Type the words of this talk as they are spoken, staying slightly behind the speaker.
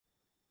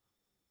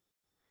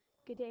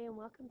Good day and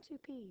welcome to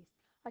Peas.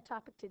 Our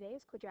topic today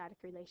is quadratic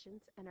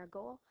relations, and our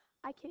goal,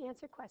 I can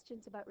answer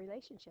questions about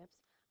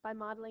relationships by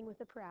modeling with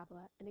a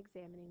parabola and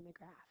examining the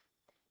graph.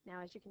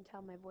 Now, as you can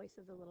tell, my voice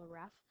is a little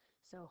rough,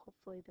 so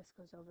hopefully this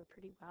goes over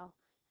pretty well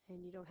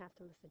and you don't have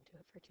to listen to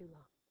it for too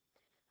long.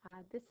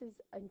 This is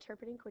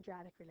interpreting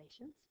quadratic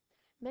relations.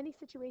 Many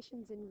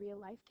situations in real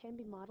life can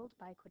be modeled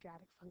by a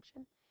quadratic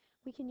function.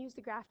 We can use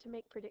the graph to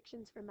make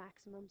predictions for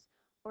maximums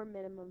or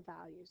minimum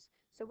values.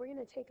 So we're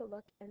going to take a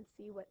look and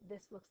see what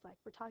this looks like.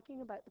 We're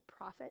talking about the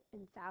profit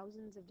in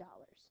thousands of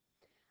dollars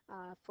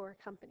for a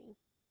company.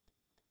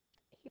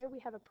 Here we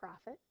have a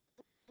profit,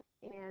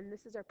 and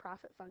this is our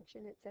profit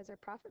function. It says our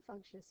profit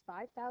function is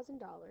 $5,000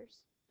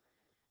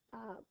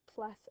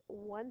 plus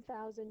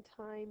 1,000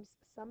 times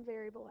some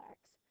variable x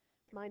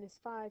minus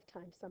 5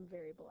 times some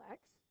variable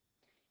x.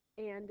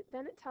 And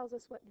then it tells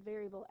us what the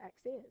variable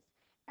x is.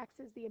 X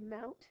is the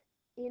amount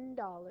in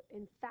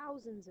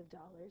thousands of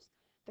dollars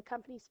the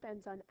company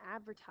spends on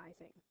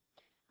advertising.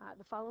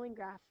 The following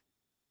graph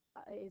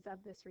is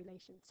of this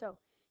relation. So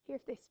here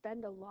if they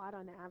spend a lot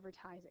on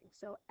advertising,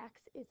 so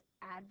X is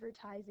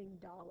advertising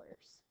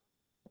dollars.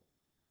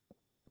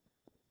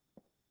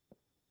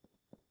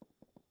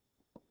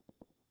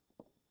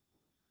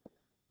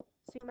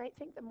 So you might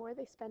think the more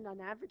they spend on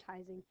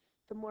advertising,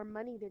 the more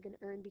money they're going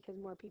to earn because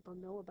more people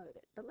know about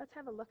it. But let's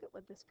have a look at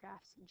what this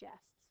graph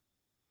suggests.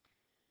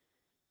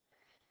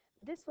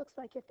 This looks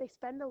like if they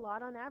spend a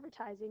lot on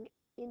advertising,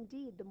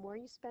 indeed, the more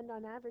you spend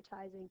on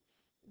advertising,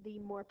 the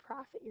more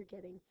profit you're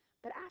getting.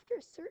 But after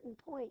a certain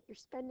point, you're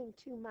spending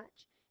too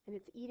much, and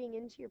it's eating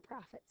into your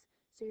profits.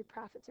 So your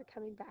profits are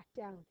coming back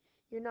down.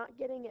 You're not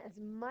getting as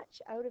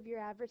much out of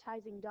your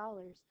advertising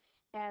dollars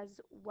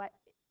as what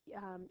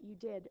you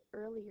did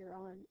earlier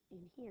on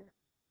in here.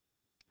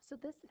 So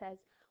this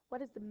says,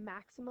 what is the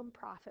maximum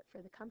profit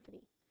for the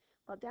company?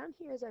 Well, down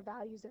here is our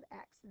values of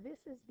X.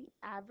 This is the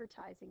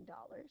advertising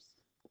dollars.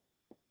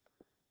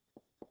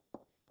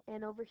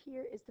 And over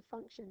here is the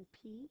function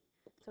P,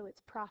 so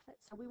it's profit.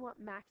 So we want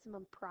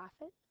maximum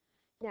profit.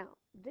 Now,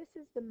 this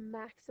is the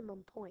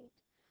maximum point.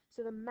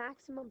 So the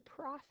maximum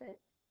profit,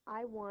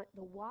 I want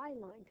the Y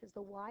line because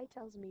the Y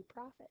tells me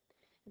profit.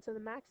 And so the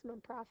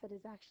maximum profit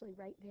is actually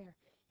right there.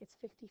 It's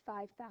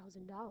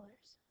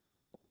 $55,000.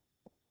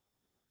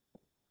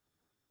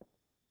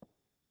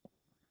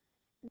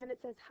 And then it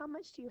says, how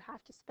much do you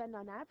have to spend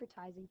on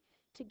advertising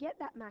to get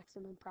that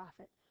maximum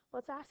profit? Well,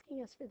 it's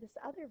asking us for this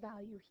other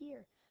value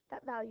here.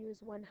 That value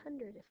is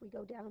 100. If we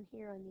go down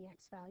here on the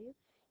X value,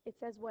 it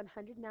says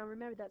 100. Now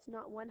remember, that's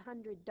not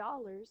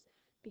 $100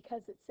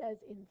 because it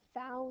says in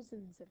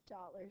thousands of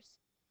dollars.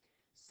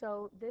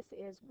 So this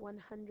is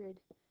 $100,000.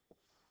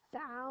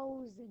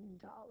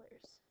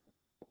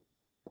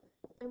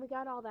 And we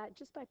got all that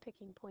just by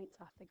picking points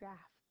off the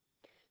graph.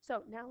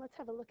 So now let's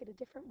have a look at a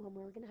different one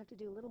where we're going to have to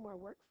do a little more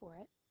work for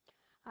it.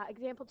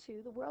 Example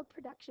 2, the world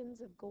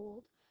productions of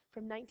gold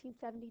from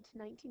 1970 to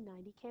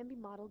 1990 can be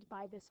modeled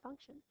by this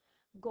function.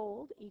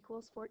 Gold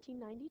equals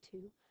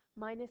 1492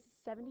 minus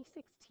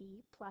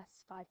 76t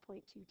plus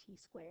 5.2t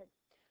squared,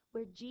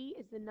 where G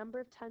is the number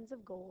of tons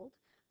of gold,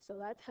 so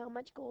that's how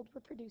much gold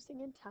we're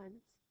producing in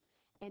tons,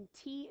 and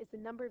T is the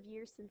number of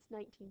years since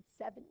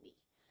 1970.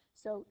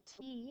 So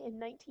T in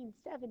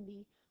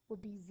 1970 would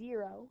be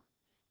 0,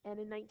 and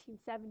in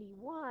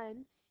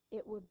 1971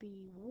 it would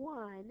be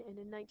 1, and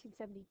in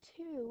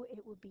 1972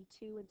 it would be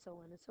 2, and so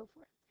on and so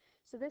forth.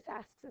 So this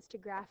asks us to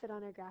graph it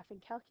on our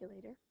graphing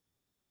calculator.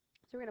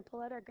 So we're going to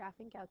pull out our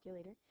graphing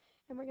calculator,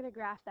 and we're going to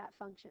graph that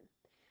function.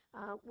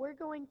 We're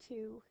going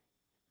to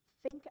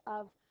think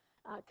of,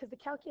 because the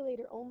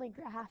calculator only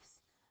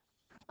graphs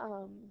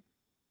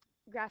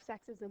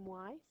x's and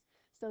y's,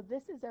 so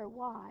this is our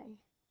y,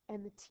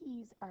 and the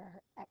t's are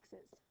our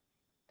x's.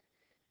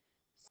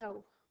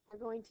 So we're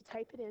going to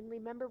type it in.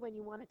 Remember, when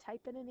you want to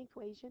type in an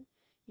equation,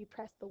 you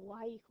press the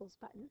y equals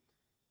button,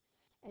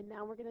 and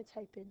now we're going to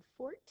type in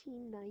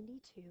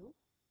 1492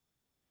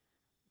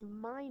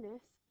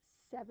 minus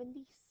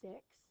 76,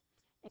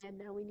 and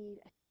now we need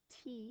a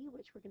t,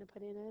 which we're going to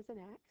put in as an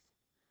x,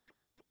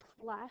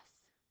 plus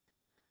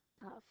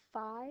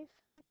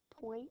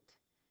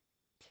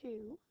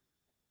 5.2,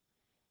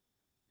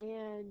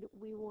 and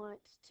we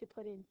want to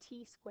put in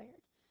t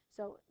squared.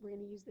 So we're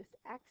going to use this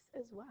x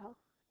as well,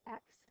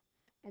 x,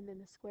 and then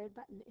the squared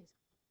button is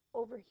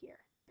over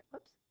here.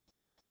 Whoops,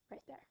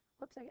 right there.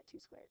 Whoops, I got two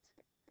squareds.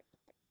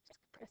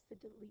 Just press the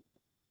delete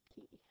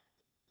key.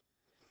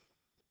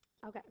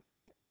 Okay.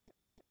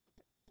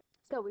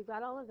 So we've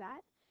got all of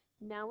that.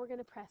 Now we're going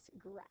to press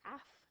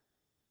graph.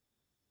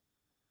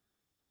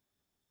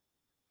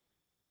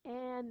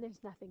 And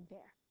there's nothing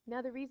there.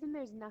 Now the reason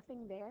there's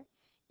nothing there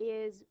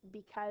is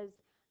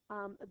because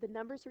the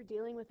numbers we're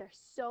dealing with are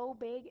so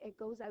big it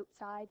goes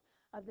outside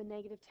of the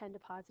 -10 to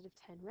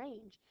 +10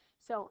 range.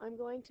 So I'm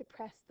going to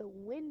press the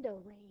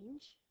window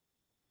range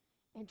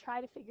and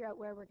try to figure out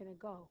where we're going to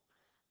go.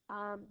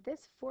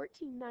 This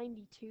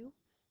 1492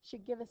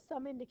 should give us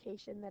some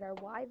indication that our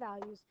y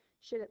values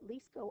should at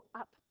least go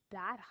up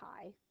that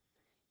high.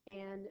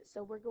 And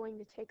so we're going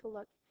to take a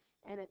look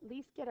and at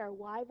least get our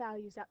y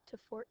values up to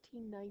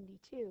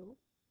 1492.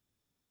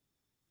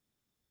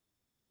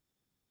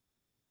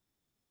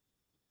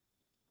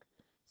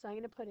 So I'm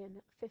going to put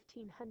in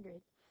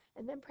 1500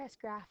 and then press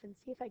graph and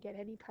see if I get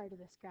any part of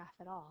this graph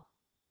at all.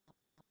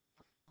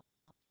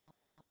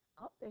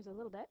 Oh, there's a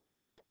little bit.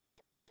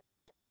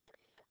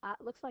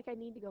 Looks like I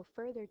need to go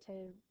further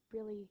to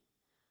really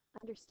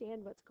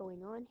understand what's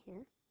going on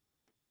here.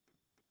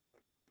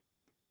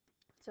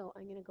 So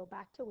I'm going to go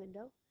back to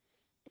window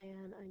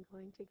and I'm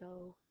going to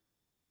go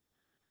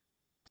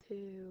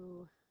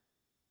to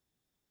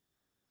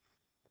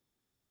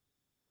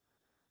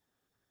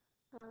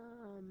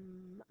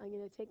I'm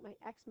going to take my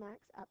X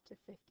max up to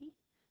 50.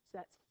 So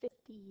that's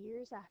 50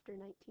 years after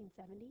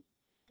 1970.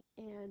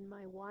 And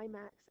my Y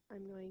max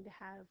I'm going to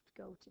have to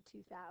go to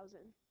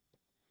 2000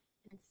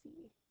 and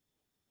see.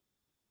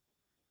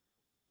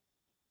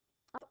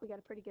 Oh, we got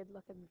a pretty good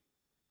looking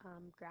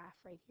graph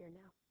right here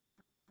now.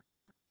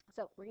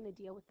 So we're going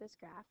to deal with this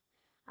graph.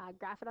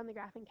 Graph it on the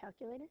graphing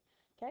calculator.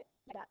 Okay,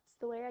 that's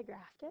the way I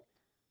graphed it.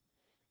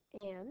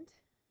 And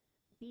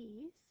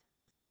these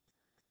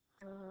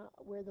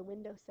were the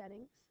window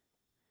settings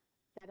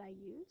that I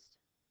used.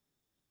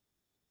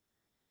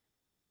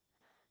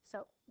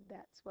 So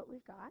that's what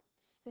we've got.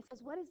 And it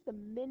says, what is the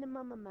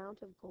minimum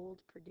amount of gold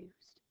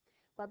produced?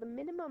 Well, the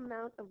minimum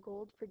amount of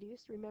gold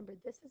produced, remember,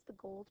 this is the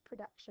gold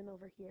production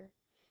over here.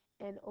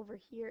 And over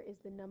here is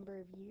the number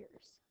of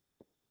years.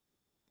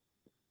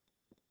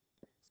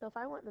 So if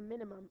I want the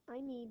minimum, I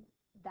need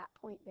that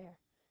point there.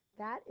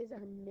 That is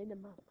our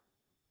minimum.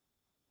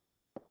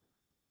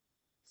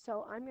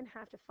 So I'm going to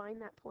have to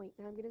find that point.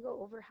 And I'm going to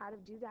go over how to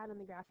do that on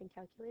the graphing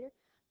calculator.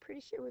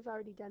 Pretty sure we've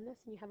already done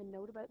this and you have a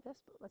note about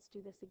this, but let's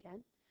do this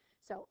again.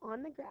 So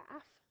on the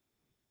graph,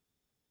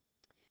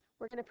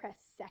 we're going to press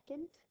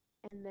second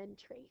and then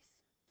trace.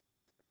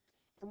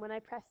 And when I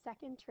press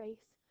second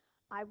trace,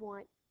 I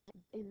want,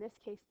 in this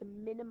case, the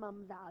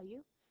minimum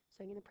value.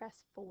 So I'm going to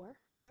press 4.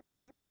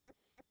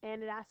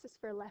 And it asks us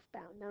for left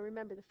bound. Now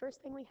remember, the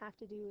first thing we have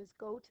to do is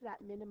go to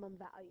that minimum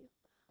value.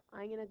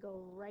 I'm going to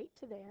go right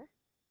to there.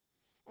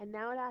 And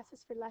now it asks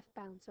us for left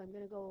bound, so I'm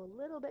going to go a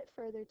little bit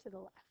further to the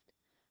left.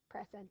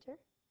 Press enter.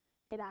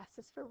 It asks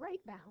us for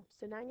right bound.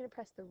 So now I'm going to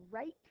press the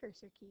right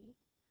cursor key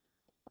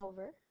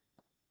over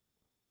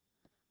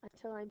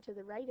until I'm to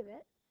the right of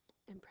it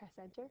and press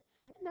enter.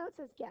 And now it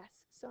says guess.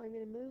 So I'm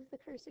going to move the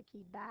cursor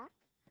key back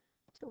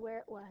to where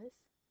it was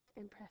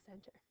and press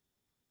enter.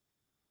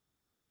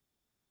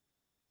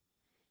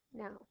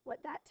 Now,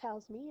 what that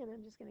tells me, and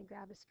I'm just going to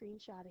grab a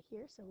screenshot of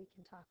here so we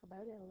can talk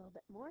about it a little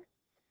bit more.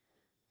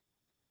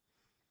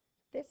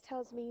 This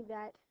tells me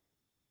that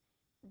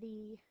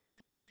the,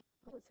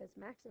 oh, it says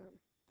maximum.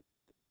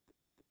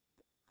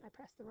 I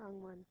pressed the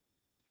wrong one.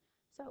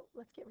 So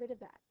let's get rid of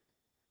that.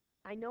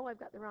 I know I've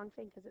got the wrong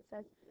thing because it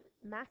says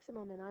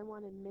maximum and I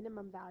wanted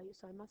minimum value,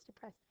 so I must have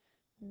pressed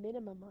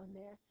minimum on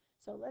there.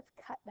 So let's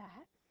cut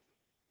that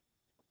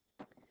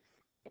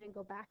and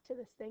go back to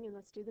this thing and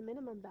let's do the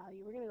minimum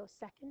value. We're going to go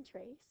second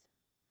trace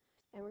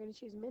and we're going to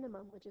choose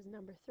minimum, which is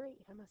number 3.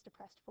 I must have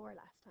pressed 4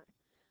 last time.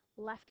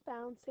 Left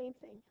bound, same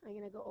thing. I'm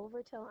going to go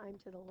over till I'm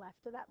to the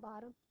left of that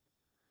bottom.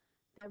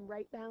 And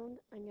right bound,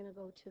 I'm going to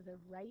go to the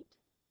right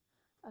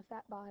of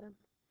that bottom.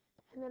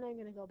 And then I'm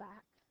going to go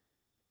back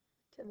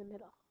to the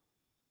middle.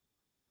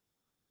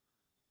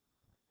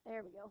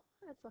 There we go.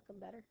 That's looking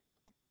better.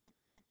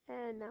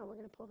 And now we're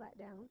going to pull that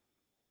down.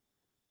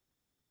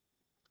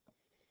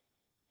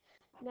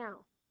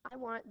 Now, I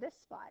want this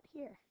spot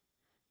here.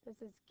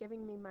 This is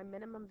giving me my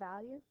minimum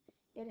value.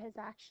 It has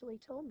actually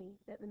told me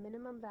that the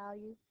minimum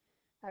value,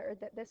 or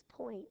that this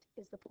point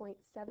is the point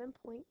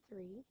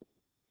 7.3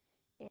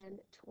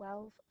 and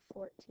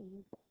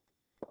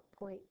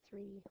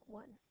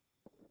 1214.31.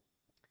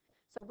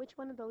 So which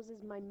one of those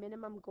is my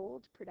minimum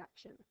gold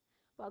production?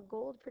 Well,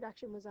 gold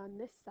production was on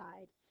this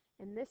side,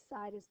 and this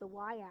side is the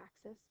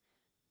y-axis.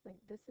 Like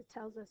this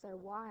tells us our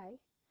y,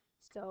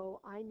 so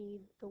I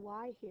need the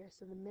y here.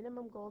 So the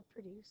minimum gold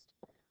produced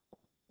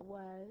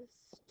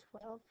was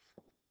 12,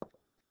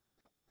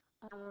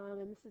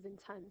 and this is in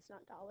tons,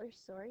 not dollars,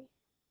 sorry.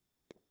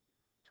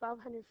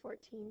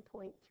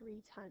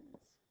 1,214.3 tons.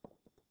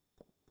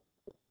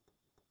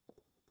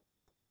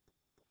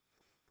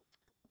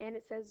 And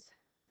it says,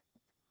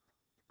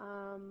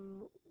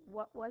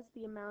 what was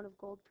the amount of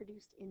gold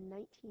produced in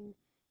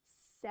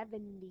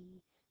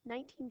 1970?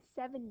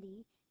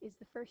 1970 is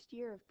the first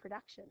year of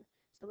production.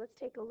 So let's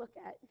take a look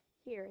at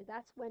here.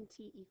 That's when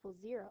t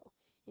equals 0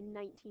 in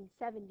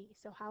 1970.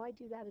 So how I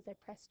do that is I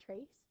press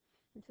trace.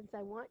 And since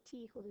I want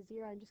t equal to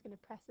 0, I'm just going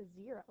to press a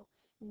 0.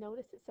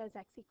 Notice it says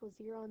x equals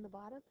 0 on the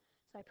bottom.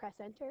 So I press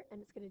enter,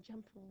 and it's going to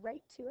jump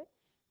right to it.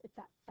 It's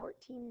at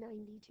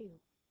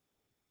 1492.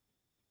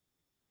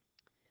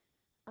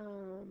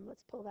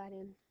 Let's pull that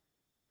in.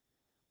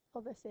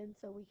 Pull this in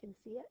so we can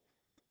see it.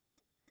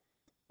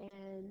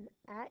 And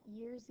at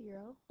year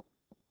 0,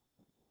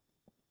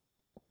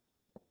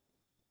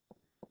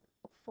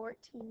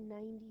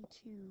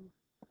 1492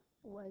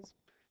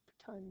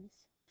 tons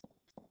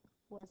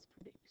was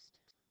produced.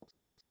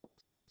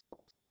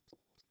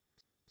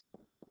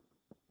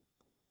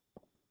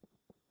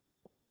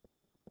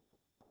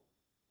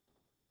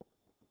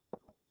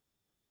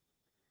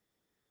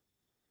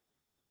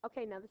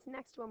 Okay, now this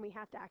next one we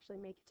have to actually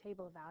make a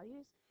table of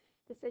values.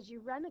 This says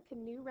you run a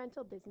canoe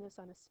rental business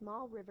on a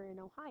small river in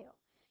Ohio.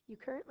 You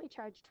currently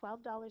charge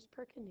 $12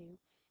 per canoe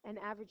and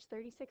average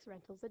 36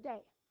 rentals a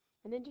day.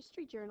 An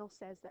industry journal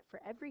says that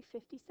for every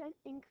 50-cent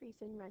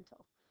increase in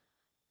rental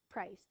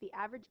price, the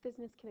average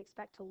business can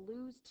expect to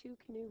lose 2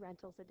 canoe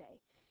rentals a day.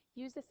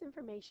 Use this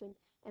information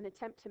and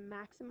attempt to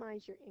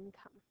maximize your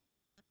income.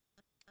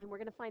 And we're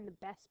going to find the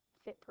best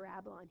fit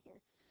parabola on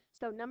here.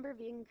 So number of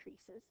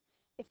increases.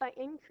 If I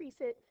increase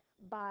it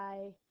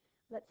by,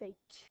 let's say,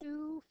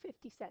 2.50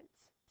 cents,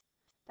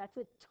 that's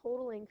a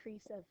total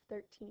increase of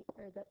 13,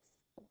 or that's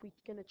we're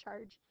going to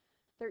charge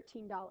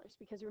 $13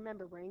 because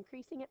remember, we're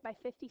increasing it by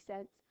 50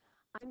 cents.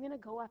 I'm going to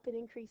go up in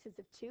increases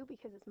of 2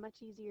 because it's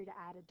much easier to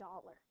add $1.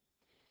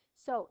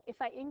 So if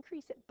I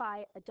increase it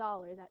by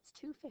 $1, that's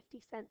 2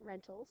 50-cent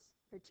rentals,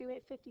 or 2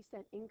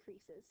 50-cent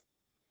increases.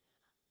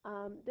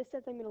 This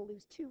says I'm going to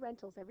lose 2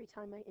 rentals every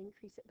time I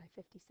increase it by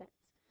 50 cents.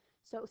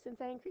 So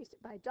since I increased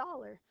it by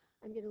 $1,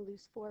 I'm going to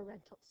lose 4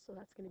 rentals, so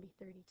that's going to be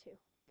 32.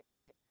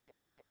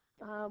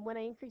 When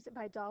I increase it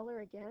by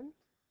 $1 again,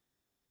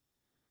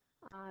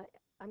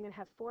 I'm going to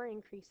have 4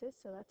 increases,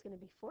 so that's going to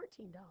be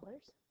 $14.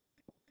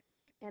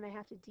 And I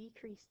have to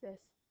decrease this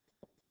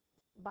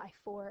by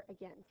 4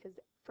 again, because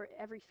for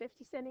every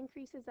 50-cent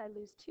increases, I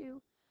lose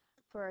 2.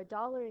 For a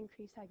 $1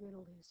 increase, I'm going to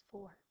lose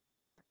 4.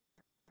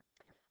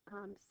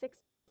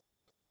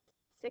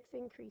 Six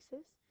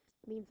increases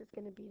means it's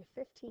going to be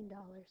to $15,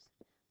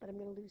 but I'm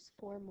going to lose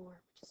 4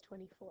 more, which is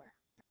 24.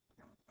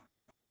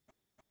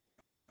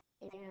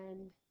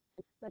 And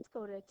let's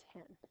go to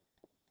 10.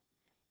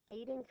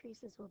 8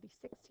 increases will be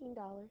 $16,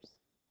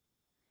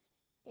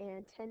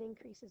 and 10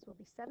 increases will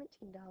be $17,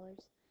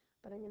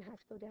 but I'm going to have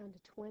to go down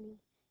to 20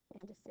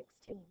 and to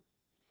 16.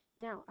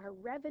 Now, our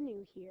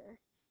revenue here,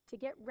 to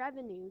get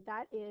revenue,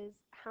 that is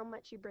how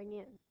much you bring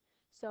in.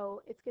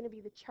 So it's going to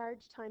be the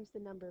charge times the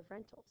number of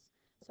rentals.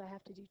 So I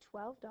have to do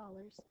 $12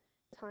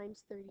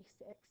 times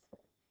 36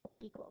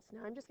 equals.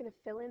 Now I'm just going to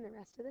fill in the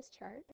rest of this chart.